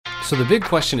So the big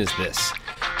question is this: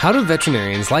 how do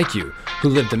veterinarians like you, who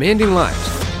live demanding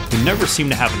lives, who never seem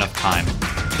to have enough time,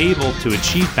 able to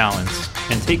achieve balance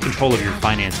and take control of your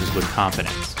finances with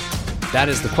confidence? That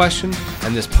is the question,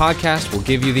 and this podcast will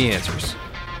give you the answers.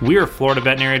 We are Florida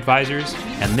Veterinary Advisors,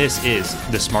 and this is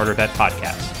the Smarter Vet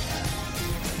Podcast.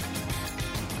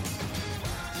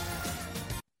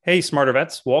 Hey, Smarter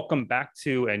Vets. Welcome back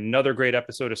to another great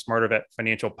episode of Smarter Vet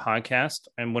Financial Podcast.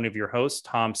 I'm one of your hosts,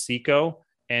 Tom Seco.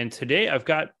 And today I've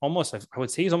got I would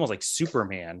say he's almost like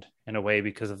Superman in a way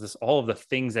because of this, all of the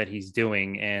things that he's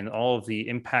doing and all of the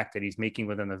impact that he's making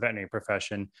within the veterinary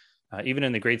profession, even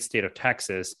in the great state of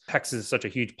Texas. Texas is such a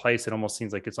huge place. It almost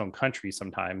seems like its own country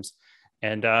sometimes.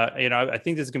 And, I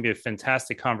think this is going to be a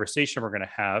fantastic conversation we're going to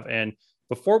have. And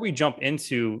before we jump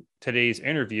into today's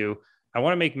interview, I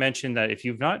want to make mention that if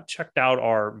you've not checked out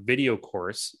our video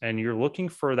course and you're looking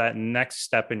for that next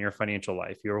step in your financial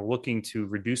life, you're looking to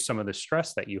reduce some of the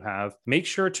stress that you have, make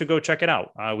sure to go check it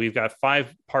out. We've got a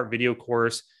 5-part video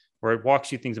course where it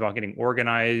walks you things about getting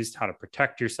organized, how to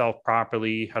protect yourself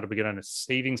properly, how to begin on a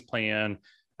savings plan,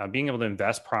 being able to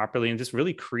invest properly, and just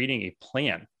really creating a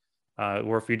plan.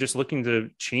 Or if you're just looking to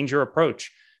change your approach.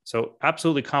 So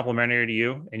absolutely complimentary to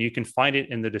you. And you can find it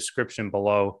in the description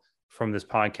below from this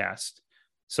podcast.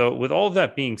 So with all of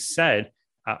that being said,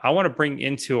 I want to bring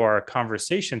into our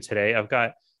conversation today, I've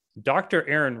got Dr.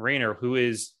 Aaron Rainer,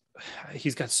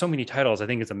 he's got so many titles. I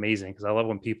think it's amazing because I love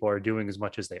when people are doing as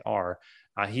much as they are.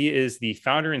 He is the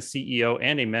founder and CEO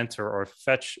and a mentor, or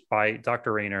Fetch by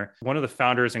Dr. Rainer, one of the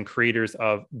founders and creators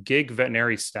of Gig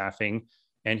Veterinary Staffing,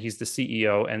 and he's the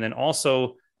CEO, and then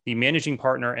also the managing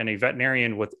partner and a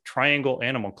veterinarian with Triangle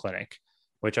Animal Clinic,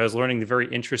 which I was learning the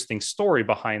very interesting story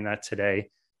behind that today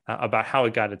about how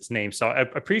it got its name. So I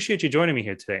appreciate you joining me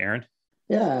here today, Aaron.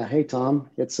 Yeah. Hey, Tom.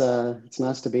 It's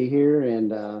nice to be here.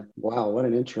 And wow, what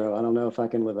an intro. I don't know if I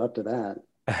can live up to that.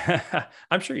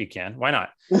 I'm sure you can. Why not?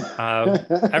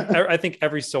 I think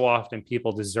every so often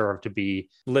people deserve to be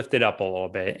lifted up a little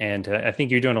bit. And I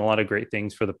think you're doing a lot of great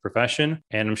things for the profession.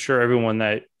 And I'm sure everyone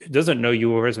that doesn't know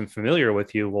you or isn't familiar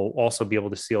with you will also be able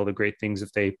to see all the great things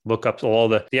if they look up to all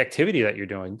the activity that you're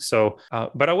doing. So,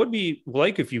 but I would be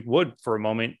like, if you would, for a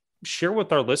moment, share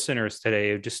with our listeners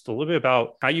today just a little bit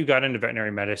about how you got into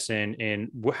veterinary medicine and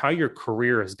how your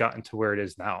career has gotten to where it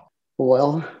is now.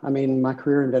 Well, I mean, my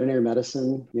career in veterinary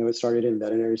medicine, it started in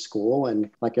veterinary school,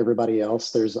 and like everybody else,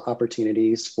 there's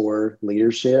opportunities for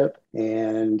leadership.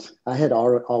 And I had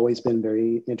always been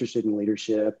very interested in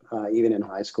leadership, even in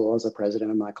high school. I was a president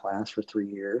of my class for 3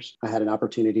 years. I had an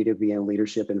opportunity to be in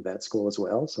leadership in vet school as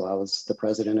well. So I was the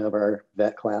president of our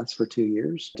vet class for 2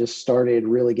 years. Just started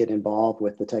really getting involved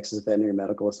with the Texas Veterinary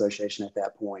Medical Association at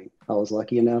that point. I was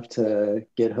lucky enough to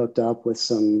get hooked up with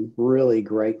some really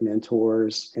great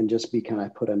mentors and just be kind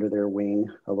of put under their wing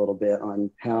a little bit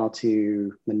on how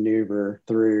to maneuver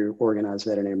through organized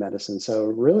veterinary medicine. So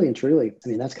really and truly, I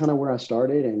mean, that's kind of where I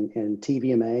started, and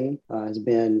TVMA has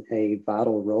been a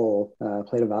vital role,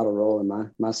 played a vital role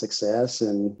in my success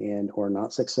and or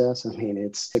not success. I mean,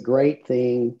 it's a great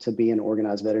thing to be in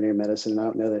organized veterinary medicine. And I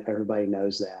don't know that everybody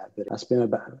knows that, but I spent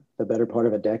about the better part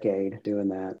of a decade doing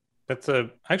that. That's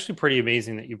actually pretty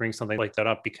amazing that you bring something like that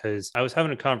up, because I was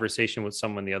having a conversation with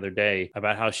someone the other day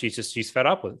about how she's fed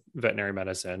up with veterinary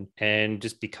medicine, and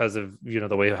just because of,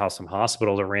 the way how some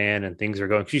hospitals are ran and things are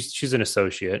going. She's an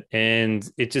associate, and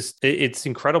it's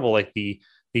incredible, like the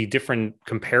different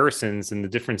comparisons and the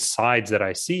different sides that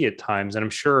I see at times. And I'm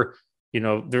sure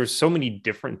there's so many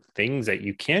different things that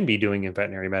you can be doing in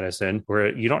veterinary medicine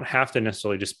where you don't have to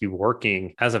necessarily just be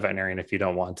working as a veterinarian if you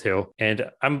don't want to. And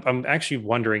I'm actually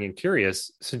wondering and curious,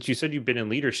 since you said you've been in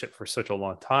leadership for such a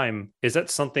long time, is that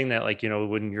something that, like,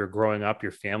 when you're growing up,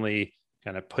 your family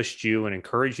kind of pushed you and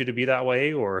encouraged you to be that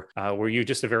way? Or were you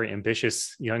just a very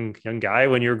ambitious young guy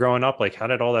when you were growing up? Like, how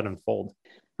did all that unfold?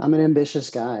 I'm an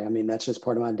ambitious guy. I mean, that's just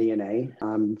part of my DNA.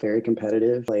 I'm very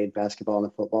competitive, played basketball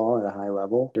and football at a high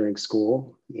level during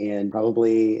school. And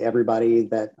probably everybody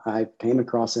that I came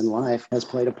across in life has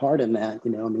played a part in that.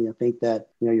 I think that,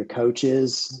 your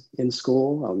coaches in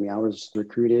school, I was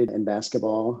recruited in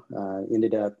basketball,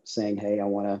 ended up saying, hey, I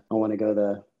want to go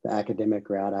the academic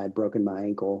route. I had broken my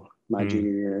ankle my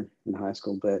junior year in high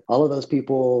school. But all of those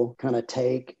people kind of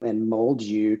take and mold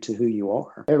you to who you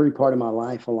are. Every part of my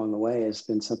life along the way has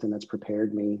been something that's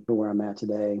prepared me for where I'm at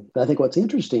today. But I think what's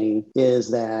interesting is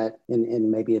that,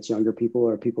 and maybe it's younger people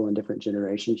or people in different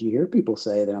generations, you hear people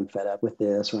say that I'm fed up with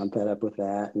this or I'm fed up with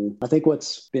that. And I think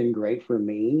what's been great for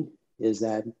me is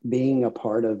that being a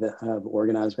part of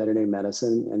organized veterinary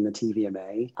medicine and the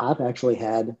TVMA, I've actually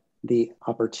had the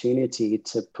opportunity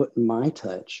to put my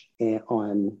touch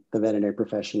on the veterinary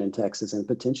profession in Texas and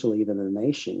potentially even the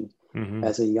nation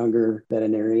as a younger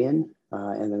veterinarian.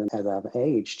 And then as I've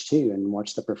aged too and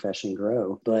watched the profession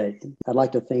grow. But I'd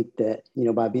like to think that,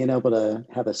 by being able to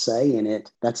have a say in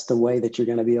it, that's the way that you're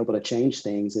going to be able to change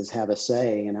things, is have a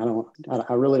say. And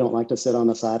I really don't like to sit on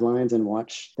the sidelines and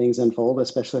watch things unfold,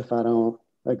 especially if I don't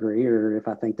agree or if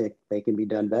I think that they can be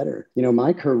done better.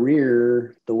 My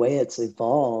career, the way it's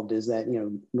evolved is that,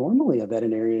 normally a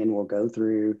veterinarian will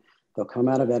they'll come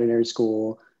out of veterinary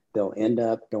school, they'll end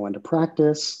up going to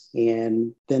practice,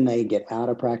 and then they get out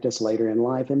of practice later in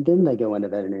life, and then they go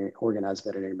into organized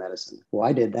veterinary medicine. Well,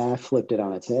 I did that. I flipped it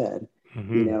on its head.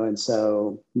 And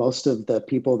so most of the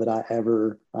people that I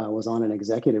ever was on an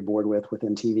executive board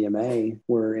within TVMA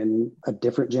were in a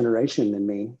different generation than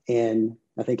me. And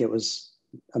I think it was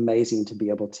amazing to be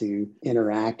able to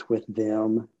interact with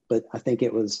them. But I think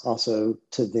it was also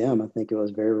to them, I think it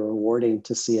was very rewarding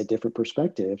to see a different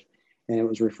perspective, and it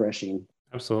was refreshing.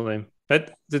 Absolutely.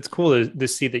 That's cool to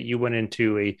see that you went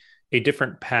into a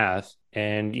different path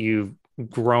and you've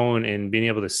grown and being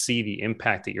able to see the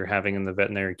impact that you're having in the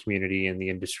veterinary community and the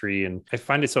industry. And I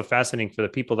find it so fascinating for the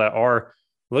people that are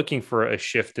looking for a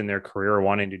shift in their career or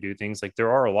wanting to do things. Like,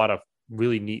 there are a lot of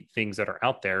really neat things that are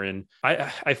out there. And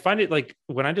I find it like,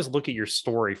 when I just look at your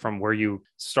story from where you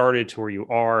started to where you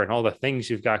are and all the things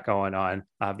you've got going on,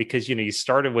 because, you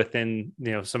started within,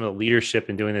 some of the leadership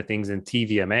and doing the things in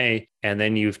TVMA, and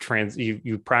then you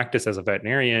practiced as a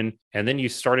veterinarian, and then you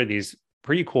started these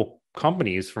pretty cool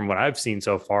companies from what I've seen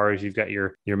so far. Is you've got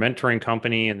your mentoring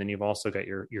company, and then you've also got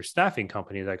your staffing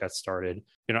company that got started.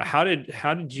 How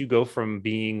did you go from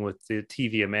being with the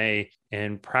TVMA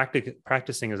and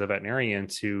practicing as a veterinarian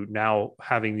to now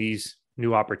having these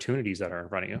new opportunities that are in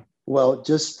front of you? Well,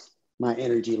 just my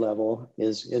energy level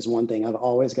is one thing. I've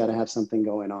always got to have something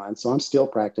going on. So I'm still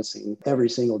practicing every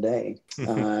single day.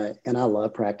 And I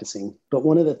love practicing. But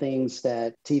one of the things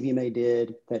that TVMA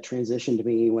did that transitioned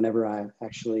me whenever I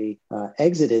actually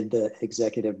exited the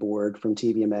executive board from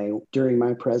TVMA during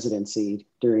my presidency,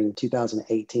 during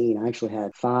 2018, I actually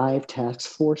had 5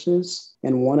 task forces.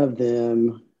 And one of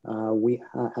them,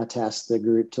 I tasked the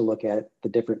group to look at the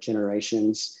different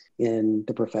generations in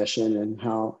the profession and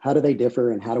how do they differ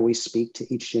and how do we speak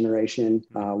to each generation?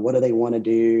 What do they want to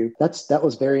do? That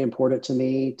was very important to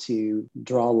me, to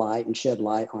draw light and shed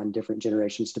light on different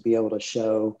generations, to be able to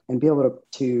show and be able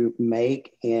to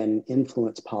make and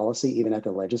influence policy even at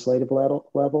the legislative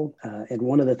level. And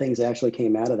one of the things that actually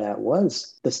came out of that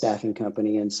was the staffing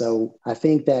company. And so I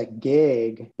think that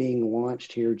gig being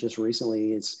launched here just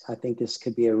recently I think this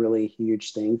could be a really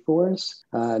huge thing for us.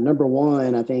 Number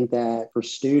one, I think that for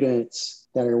students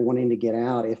that are wanting to get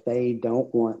out, if they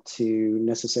don't want to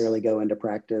necessarily go into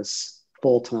practice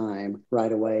full time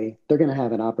right away, they're going to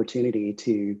have an opportunity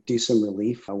to do some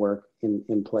relief work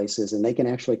in places, and they can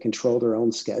actually control their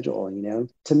own schedule.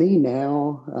 To me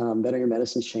now, veterinary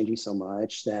medicine is changing so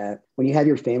much that when you have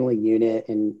your family unit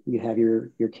and you have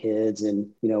your kids,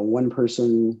 and one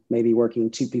person may be working,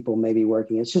 2 people may be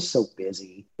working, it's just so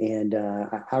busy. And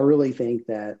I really think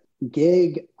that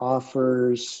gig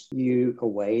offers you a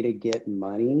way to get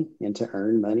money and to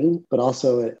earn money, but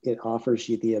also it offers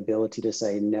you the ability to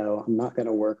say, no, I'm not going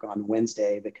to work on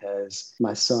Wednesday because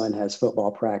my son has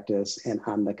football practice and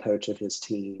I'm the coach of his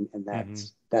team. And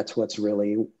that's what's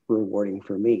really rewarding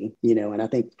for me, and I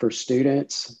think for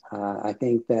students, I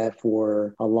think that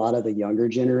for a lot of the younger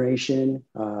generation,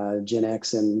 Gen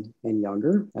X and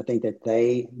younger, I think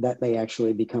that may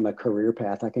actually become a career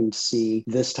path. I can see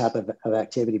this type of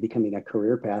activity becoming a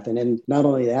career path. And then not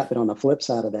only that, but on the flip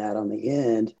side of that, on the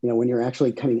end, when you're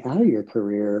actually coming out of your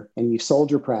career and you sold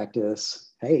your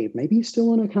practice, hey, maybe you still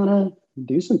want to kind of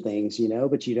do some things,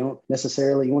 but you don't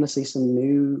necessarily, you want to see some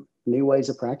new ways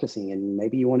of practicing. And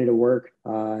maybe you wanted to work,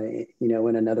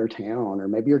 in another town, or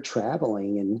maybe you're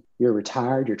traveling and you're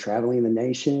retired, you're traveling the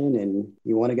nation and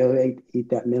you want to go eat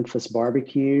that Memphis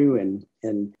barbecue.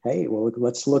 And hey, well,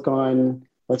 let's look on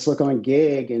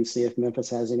Gig and see if Memphis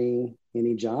has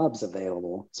any jobs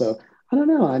available. So I don't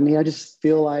know. I mean, I just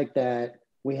feel like that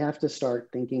we have to start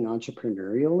thinking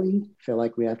entrepreneurially. I feel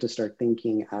like we have to start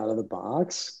thinking out of the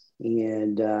box.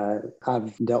 And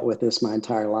I've dealt with this my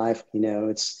entire life, and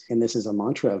this is a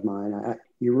mantra of mine.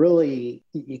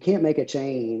 You can't make a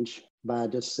change by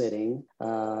just sitting.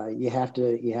 You have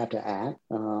to act.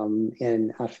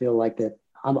 And I feel like that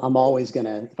I'm always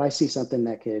gonna, if I see something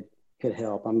that could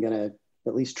help, I'm gonna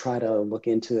at least try to look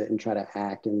into it and try to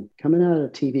act. And coming out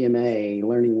of TVMA,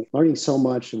 learning so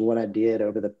much of what I did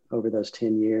over those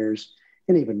 10 years,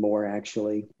 and even more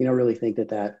actually, really think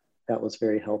that that was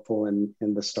very helpful in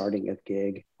the starting of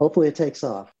Gig. Hopefully it takes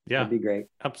off. Yeah, that'd be great.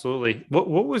 Absolutely. What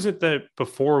was it that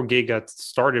before Gig got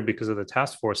started, because of the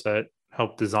task force that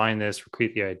helped design this or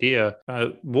create the idea,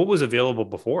 what was available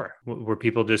before? Were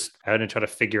people just having to try to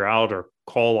figure out or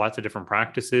call lots of different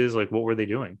practices? Like, what were they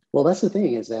doing? Well, that's the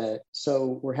thing, is that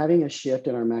so we're having a shift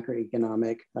in our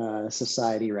macroeconomic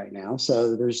society right now.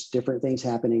 So there's different things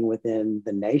happening within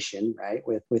the nation, right?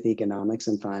 With economics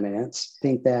and finance. I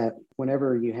think that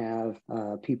whenever you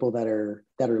have people that are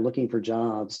looking for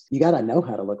jobs, you got to know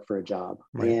how to look for a job.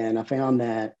 Right. And I found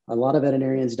that a lot of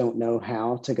veterinarians don't know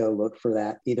how to go look for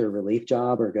that either relief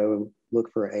job or go look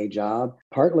for a job,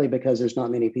 partly because there's not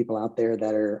many people out there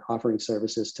that are offering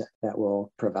services that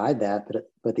will provide that.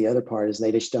 But the other part is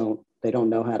they just don't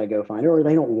know how to go find it, or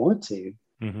they don't want to.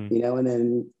 Mm-hmm. And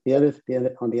then the other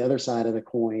on the other side of the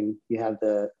coin, you have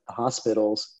the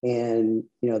hospitals, and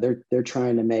they're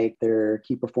trying to make their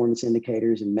key performance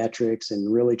indicators and metrics,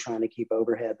 and really trying to keep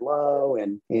overhead low,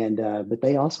 but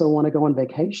they also want to go on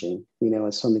vacation,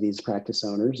 as some of these practice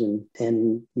owners,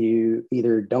 and you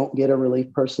either don't get a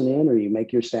relief person in, or you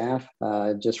make your staff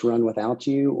just run without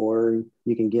you, or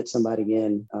you can get somebody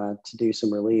in to do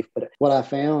some relief. But what I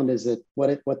found is that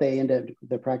what they end up,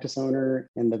 the practice owner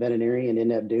and the veterinarian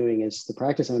end up doing, is the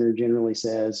practice owner generally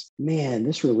says, man,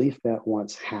 this relief vet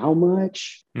wants how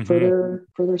much for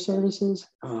their services?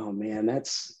 Oh man,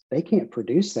 they can't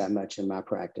produce that much in my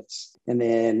practice. And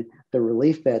then the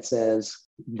relief vet says,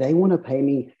 they want to pay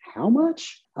me how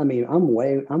much? I mean, I'm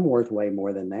worth way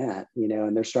more than that,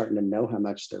 and they're starting to know how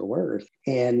much they're worth.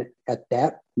 And at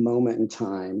that moment in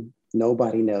time,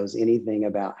 nobody knows anything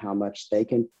about how much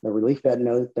the relief vet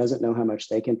doesn't know how much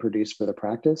they can produce for the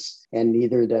practice, and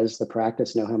neither does the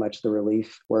practice know how much the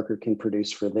relief worker can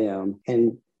produce for them.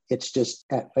 And it's just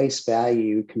at face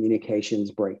value, communications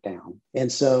break down.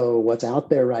 And so what's out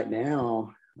there right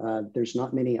now, there's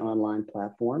not many online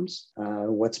platforms.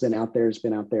 What's been out there has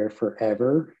been out there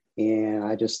forever. And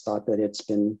I just thought that it's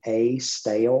been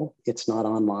stale. It's not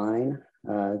online.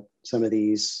 Some of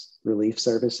these relief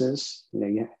services,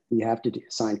 you have to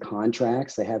sign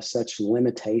contracts. They have such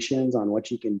limitations on what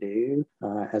you can do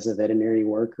as a veterinary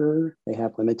worker. They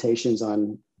have limitations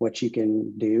on what you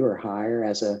can do or hire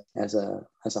as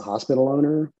a hospital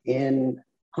owner. And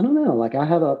I don't know, like I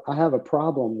have a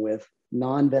problem with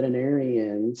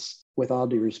non-veterinarians, with all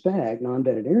due respect,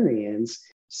 non-veterinarians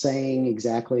saying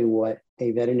exactly what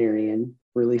a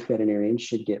relief veterinarian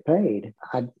should get paid.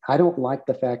 I don't like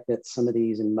the fact that some of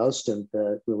these and most of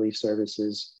the relief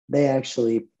services, they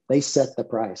set the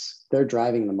price. They're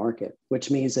driving the market,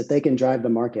 which means that they can drive the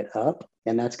market up,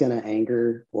 and that's going to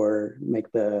anger or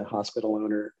make the hospital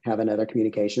owner have another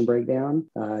communication breakdown.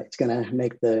 It's going to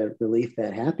make the relief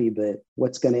vet happy, but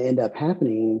what's going to end up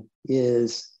happening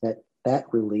is that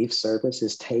relief service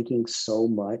is taking so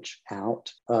much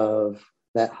out of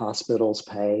that hospital's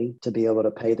pay to be able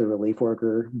to pay the relief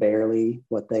worker barely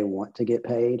what they want to get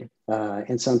paid,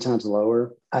 and sometimes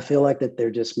lower. I feel like that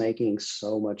they're just making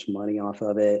so much money off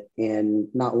of it, and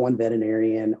not one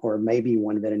veterinarian, or maybe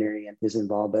one veterinarian is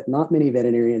involved, but not many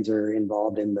veterinarians are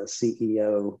involved in the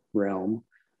CEO realm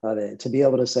of it, to be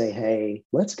able to say, hey,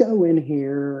 let's go in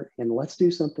here and let's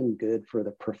do something good for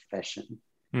the profession.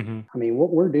 Mm-hmm. I mean, what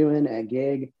we're doing at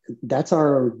Gig, that's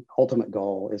our ultimate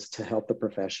goal, is to help the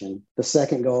profession. The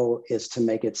second goal is to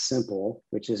make it simple,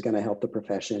 which is going to help the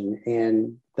profession.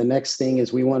 And the next thing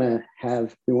is we want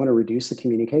to reduce the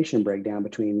communication breakdown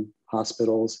between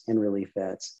hospitals and relief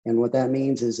vets. And what that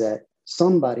means is that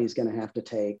somebody's going to have to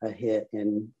take a hit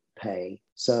in pay.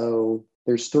 So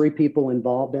there's three people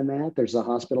involved in that. There's the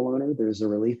hospital owner, there's the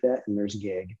relief vet, and there's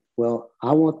Gig. Well,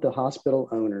 I want the hospital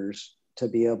owners to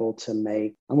be able to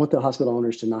I want the hospital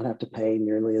owners to not have to pay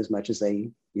nearly as much as they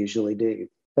usually do.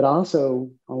 But also,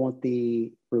 I want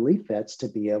the relief vets to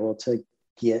be able to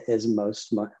get as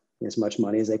much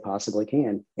money as they possibly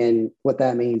can. And what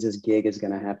that means is Gig is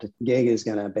going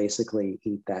to basically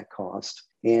eat that cost,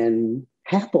 and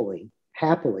happily,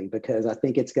 because I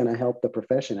think it's going to help the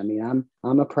profession. I mean,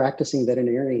 I'm a practicing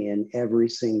veterinarian every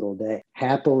single day.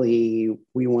 Happily,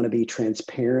 we want to be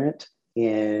transparent.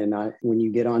 And when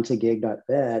you get onto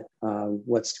gig.vet,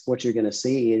 what you're going to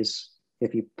see is,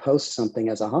 if you post something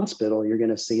as a hospital, you're going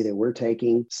to see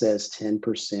that says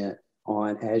 10%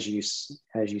 on as you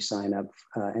sign up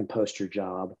and post your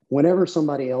job. Whenever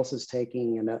somebody else is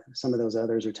taking, and some of those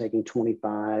others are taking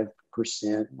 25%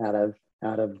 out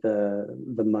of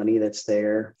the money that's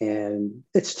there, and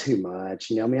it's too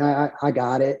much. I mean, I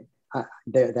got it.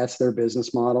 That's their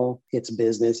business model. It's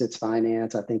business, it's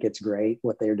finance. I think it's great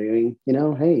what they're doing.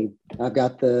 Hey, I've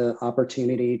got the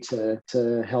opportunity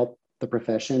to help the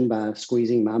profession by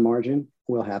squeezing my margin.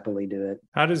 we'll happily do it.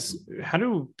 How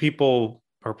do people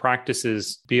or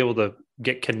practices be able to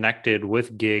get connected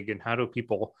with gig, and how do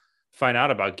people find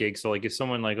out about gigs? So like if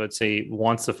someone, like, let's say,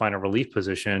 wants to find a relief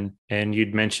position and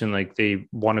you'd mentioned like they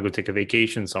want to go take a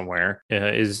vacation somewhere,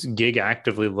 is gig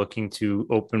actively looking to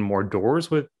open more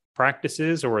doors with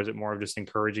practices, or is it more of just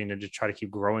encouraging to just try to keep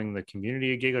growing the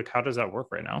community of gig? Like, how does that work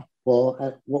right now?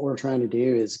 Well, what we're trying to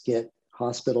do is get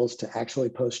hospitals to actually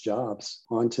post jobs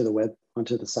onto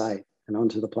the site and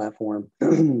onto the platform.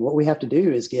 What we have to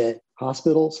do is get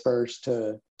hospitals first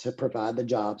to provide the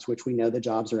jobs, which we know the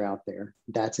jobs are out there.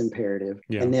 That's imperative.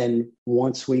 Yeah. And then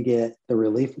once we get the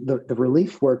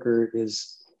relief worker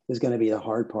is going to be the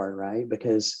hard part, right?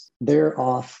 Because they're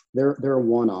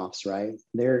one-offs, right?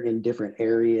 They're in different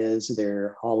areas.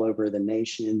 They're all over the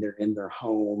nation. They're in their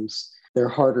homes. They're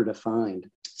harder to find.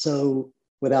 So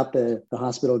without the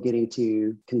hospital getting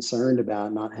too concerned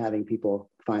about not having people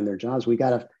find their jobs, we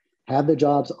got to have the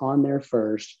jobs on there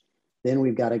first. Then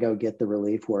we've got to go get the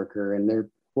relief worker. And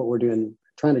what we're doing,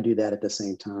 trying to do that at the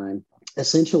same time.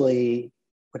 Essentially,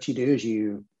 what you do is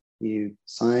you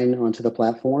sign onto the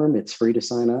platform. It's free to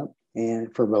sign up,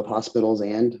 and for both hospitals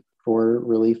and for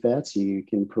relief vets, you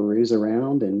can peruse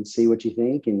around and see what you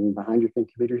think and behind your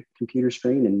computer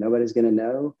screen, and nobody's going to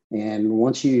know. And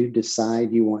once you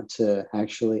decide you want to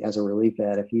actually, as a relief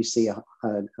vet, if you see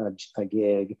a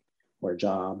gig or a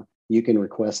job, you can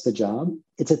request the job.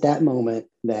 It's at that moment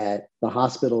that the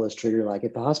hospital is triggered. Like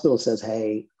if the hospital says,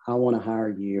 hey, I want to hire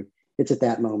you, it's at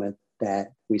that moment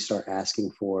that we start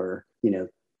asking for,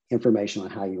 information on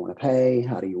how you want to pay,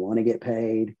 how do you want to get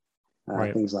paid,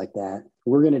 Right. Things like that.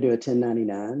 We're going to do a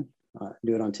 1099,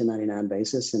 do it on 1099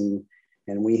 basis, and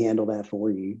we handle that for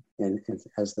you and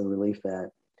as the relief vet.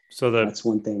 So that's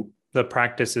one thing. The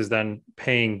practice is then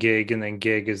paying gig, and then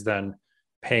gig is then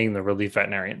paying the relief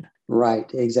veterinarian. Right,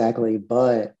 exactly.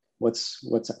 But what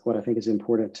I think is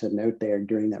important to note there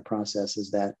during that process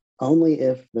is that only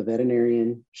if the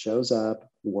veterinarian shows up,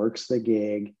 works the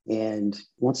gig, and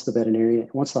once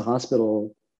the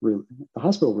hospital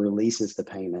releases the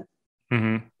payment,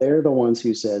 Mm-hmm. they're the ones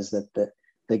who says that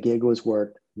the gig was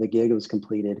worked, the gig was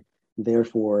completed,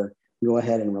 therefore go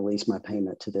ahead and release my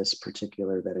payment to this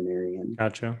particular veterinarian.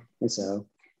 Gotcha. And so,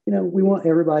 we don't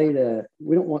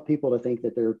want people to think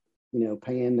that they're,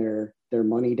 paying their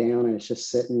money down and it's just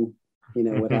sitting,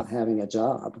 without having a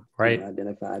job right.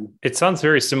 Identified. It sounds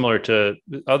very similar to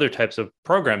other types of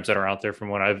programs that are out there from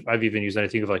what I've even used. I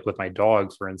think of like with my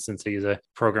dogs, for instance, I use a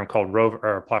program called Rover,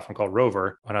 or a platform called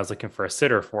Rover, when I was looking for a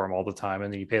sitter for them all the time.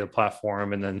 And then you pay the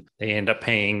platform and then they end up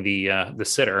paying the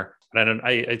sitter. And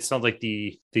it sounds like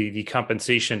the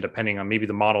compensation, depending on maybe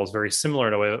the model, is very similar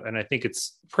in a way. And I think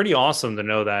it's pretty awesome to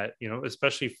know that,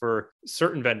 especially for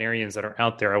certain veterinarians that are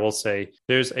out there, I will say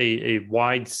there's a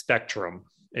wide spectrum.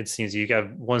 It seems you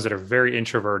got ones that are very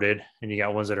introverted and you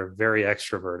got ones that are very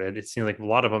extroverted. It seems like a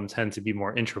lot of them tend to be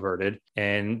more introverted,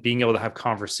 and being able to have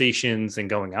conversations and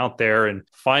going out there and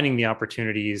finding the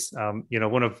opportunities.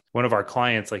 One of our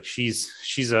clients, like she's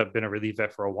been a relief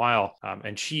vet for a while,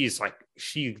 and she's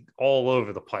all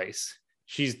over the place.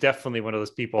 She's definitely one of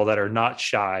those people that are not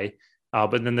shy.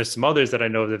 But then there's some others that I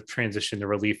know that have transitioned to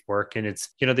relief work, and it's,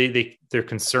 they're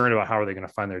concerned about how are they going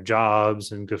to find their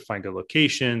jobs and go find good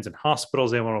locations and hospitals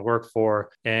they want to work for.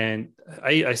 And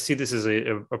I see this as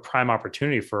a prime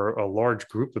opportunity for a large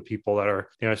group of people that are,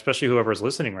 especially whoever's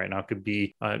listening right now, could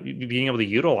be being able to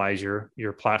utilize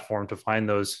your platform to find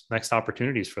those next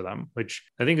opportunities for them, which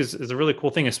I think is a really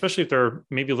cool thing, especially if they're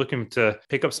maybe looking to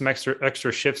pick up some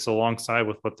extra shifts alongside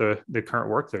with what the current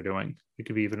work they're doing. It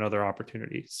could be even another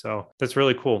opportunity. So that's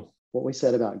really cool. What we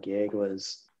said about gig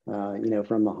was,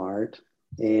 from the heart.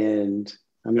 And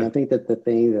I think that the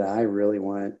thing that I really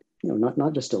want,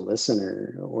 not just a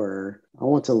listener, or I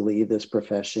want to leave this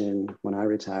profession when I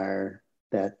retire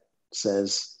that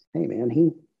says, hey man,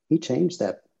 he changed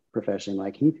that profession.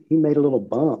 Like he made a little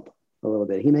bump a little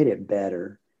bit. He made it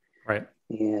better. Right.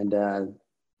 And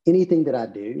anything that I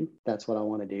do, that's what I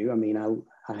want to do. I mean,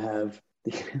 I have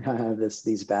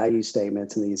these value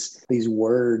statements and these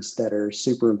words that are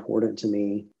super important to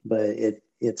me, but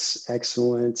it's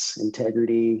excellence,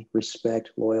 integrity,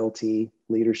 respect, loyalty,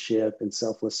 leadership, and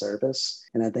selfless service.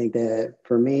 And I think that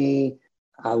for me,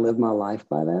 I live my life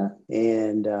by that.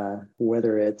 And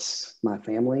whether it's my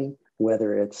family,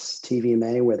 whether it's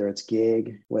TVMA, whether it's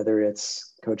gig, whether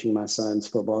it's coaching my son's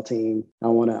football team, I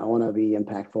want to be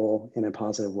impactful in a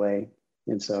positive way.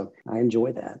 And so I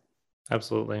enjoy that.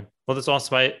 Absolutely. Well, that's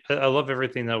awesome. I love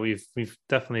everything that we've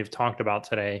definitely talked about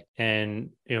today. And,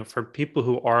 for people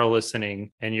who are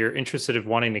listening and you're interested in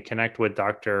wanting to connect with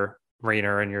Dr.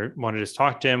 Rainer and you want to just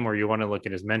talk to him, or you want to look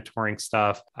at his mentoring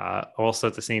stuff. Also,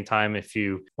 at the same time, if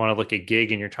you want to look at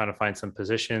gig and you're trying to find some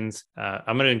positions,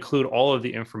 I'm going to include all of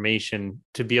the information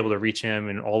to be able to reach him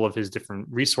and all of his different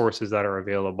resources that are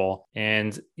available.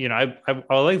 And, I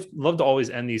love to always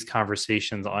end these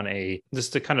conversations on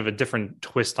just a kind of a different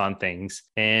twist on things.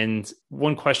 And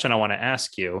one question I want to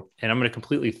ask you, and I'm going to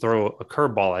completely throw a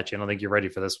curveball at you. I don't think you're ready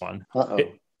for this one.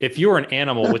 If you were an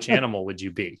animal, which animal would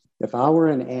you be? If I were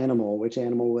an animal, which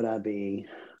animal would I be?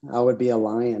 I would be a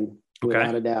lion,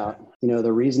 without a doubt.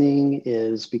 The reasoning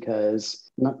is because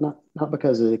not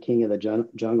because of the king of the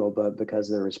jungle, but because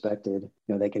they're respected.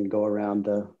 They can go around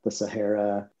the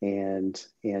Sahara and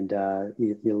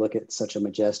you look at such a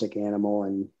majestic animal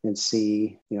and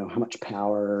see, how much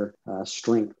power,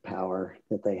 strength power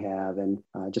that they have, and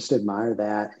just admire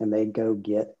that. And they go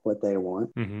get what they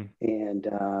want. Mm-hmm. And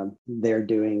they're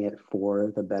doing it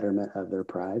for the betterment of their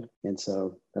pride. And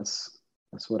so that's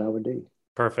what I would do.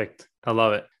 Perfect. I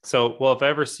love it. So, well, if I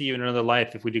ever see you in another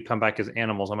life, if we do come back as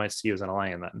animals, I might see you as a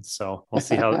lion then. So we'll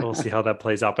see how that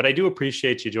plays out. But I do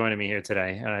appreciate you joining me here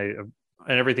today, and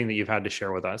everything that you've had to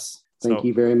share with us. Thank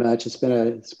you very much. It's been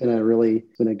a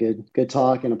good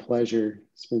talk and a pleasure.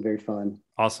 It's been very fun.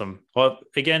 Awesome. Well,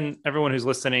 again, everyone who's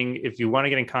listening, if you want to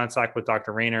get in contact with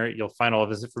Dr. Rainer, you'll find all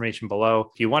of his information below.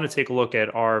 If you want to take a look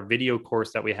at our video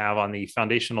course that we have on the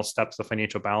foundational steps of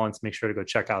financial balance, make sure to go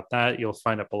check out that. You'll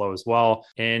find it below as well.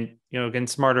 And, again,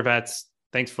 Smarter Vets,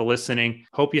 thanks for listening.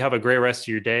 Hope you have a great rest of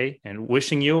your day, and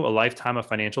wishing you a lifetime of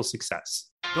financial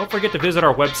success. Don't forget to visit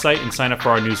our website and sign up for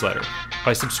our newsletter.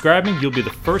 By subscribing, you'll be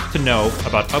the first to know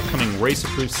about upcoming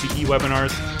race-approved CE webinars,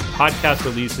 podcast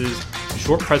releases,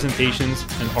 short presentations,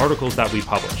 and articles that we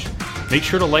publish. Make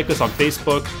sure to like us on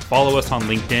Facebook, follow us on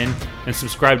LinkedIn, and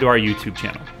subscribe to our YouTube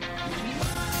channel.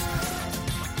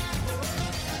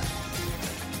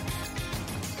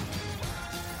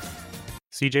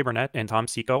 CJ Burnett and Tom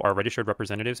Seco are registered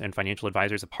representatives and financial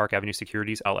advisors of Park Avenue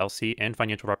Securities, LLC, and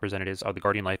financial representatives of the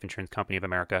Guardian Life Insurance Company of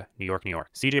America, New York, New York.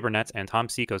 CJ Burnett's and Tom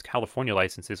Seco's California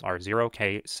licenses are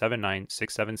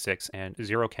 0K79676 and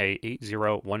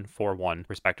 0K80141,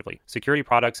 respectively. Security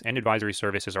products and advisory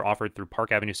services are offered through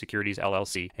Park Avenue Securities,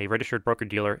 LLC, a registered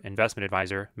broker-dealer, investment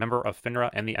advisor, member of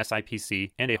FINRA and the SIPC,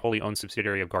 and a wholly owned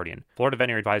subsidiary of Guardian. Florida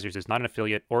Veterinary Advisors is not an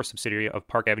affiliate or subsidiary of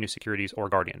Park Avenue Securities or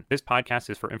Guardian. This podcast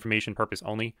is for information purpose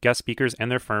only. Guest speakers and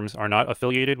their firms are not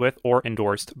affiliated with or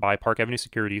endorsed by Park Avenue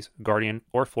Securities, Guardian,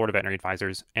 or Florida Veterinary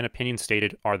Advisors, and opinions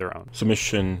stated are their own.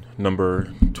 Submission number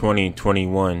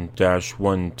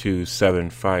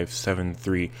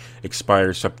 2021-127573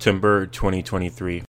 expires September 2023.